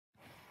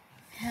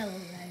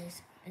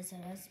It's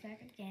us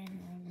back again.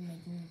 We're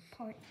making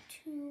part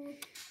 2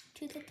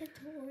 to the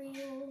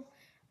tutorial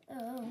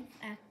of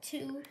Act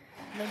 2.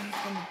 Logan's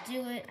gonna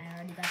do it. I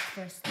already got the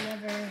first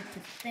lever to the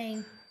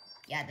thing.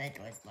 Yeah, that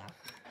door's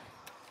locked.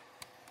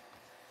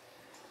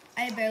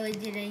 I barely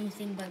did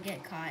anything but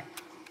get caught.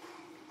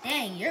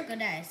 Dang, you're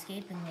good at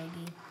escaping,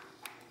 Logie.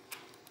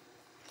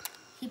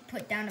 He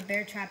put down a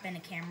bear trap and a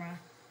camera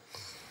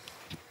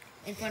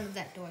in front of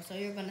that door, so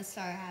you're gonna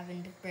start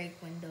having to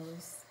break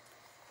windows.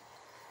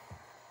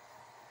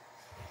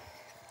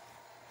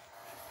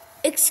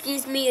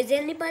 Excuse me, is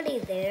anybody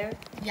there?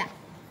 Yeah.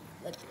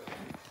 Look,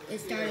 it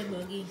started,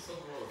 Logie.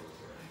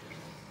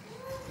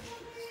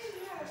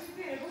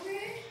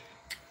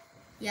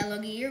 Yeah,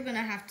 Logie, you're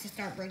gonna have to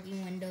start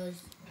breaking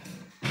windows.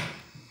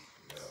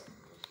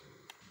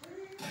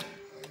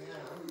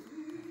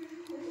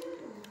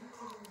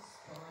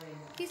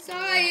 He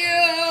saw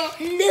you!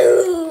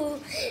 No!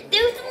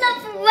 There's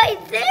nothing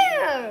right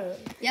there!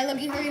 Yeah,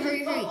 Logie,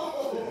 hurry. Logie,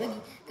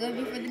 go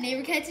before the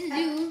neighbor catches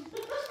you.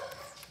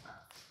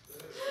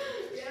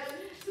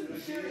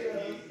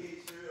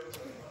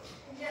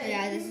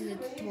 Yeah, this is a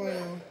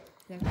tutorial.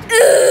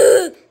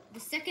 The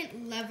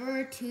second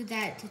lever to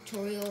that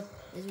tutorial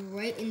is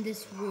right in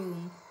this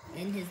room,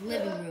 in his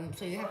living room.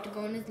 So you have to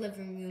go in his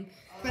living room,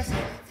 press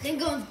it, then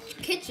go in the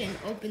kitchen,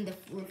 open the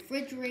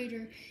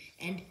refrigerator,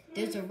 and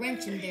there's a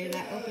wrench in there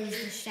that opens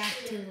the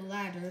shaft to the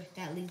ladder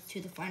that leads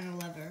to the final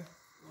lever.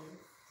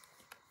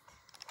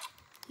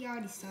 He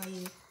already saw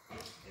you.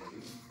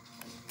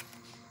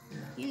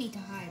 You need to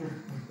hide.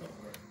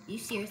 You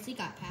seriously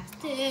got past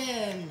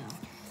him? No.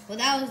 Well,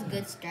 that was a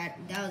good strat.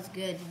 That was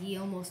good. He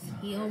almost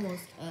did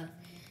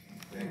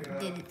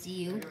it to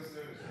you.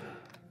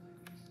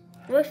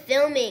 We're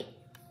filming.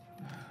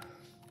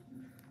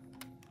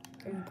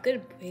 I'm gonna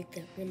break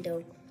that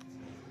window.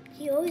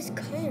 He always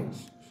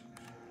comes.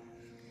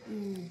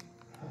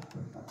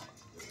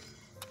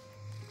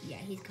 Yeah,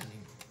 he's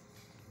coming.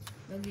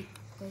 Logie,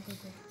 go.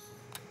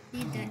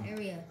 Leave that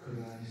area.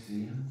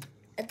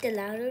 At the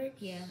ladder?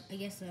 Yeah, I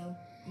guess so.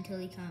 Until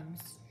he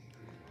comes.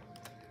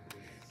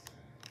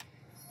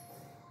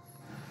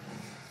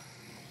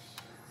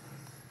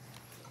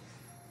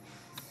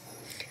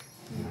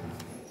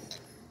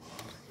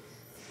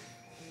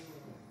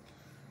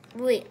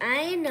 Wait,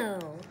 I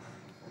know.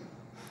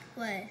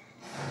 What?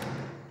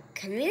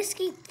 Can we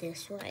escape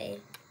this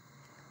way?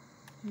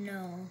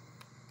 No.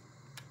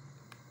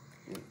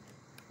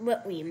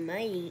 But we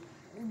might.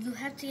 You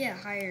have to get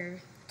higher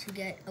to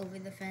get over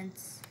the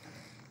fence.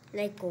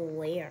 Like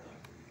where?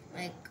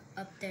 Like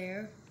up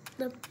there.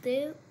 Up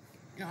there?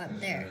 No, up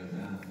there.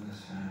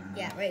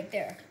 Yeah, right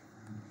there.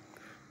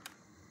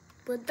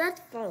 But that's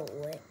far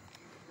away.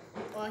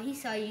 Well, he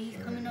saw you. He's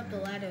coming up the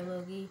ladder,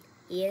 Logie.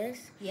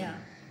 Yes? Yeah.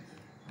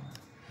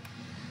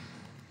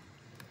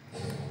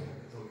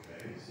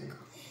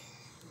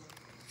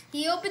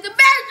 He opened the bear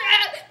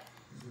trap!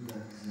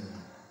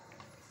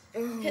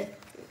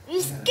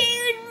 You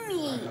scared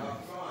me!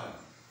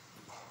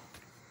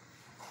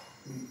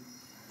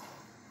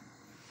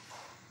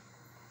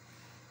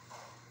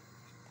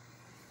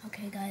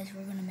 Okay, guys,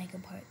 we're gonna make a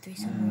part 3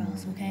 somewhere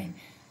else, okay?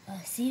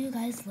 See you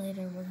guys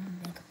later. We're gonna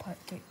make a part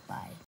 3. Bye.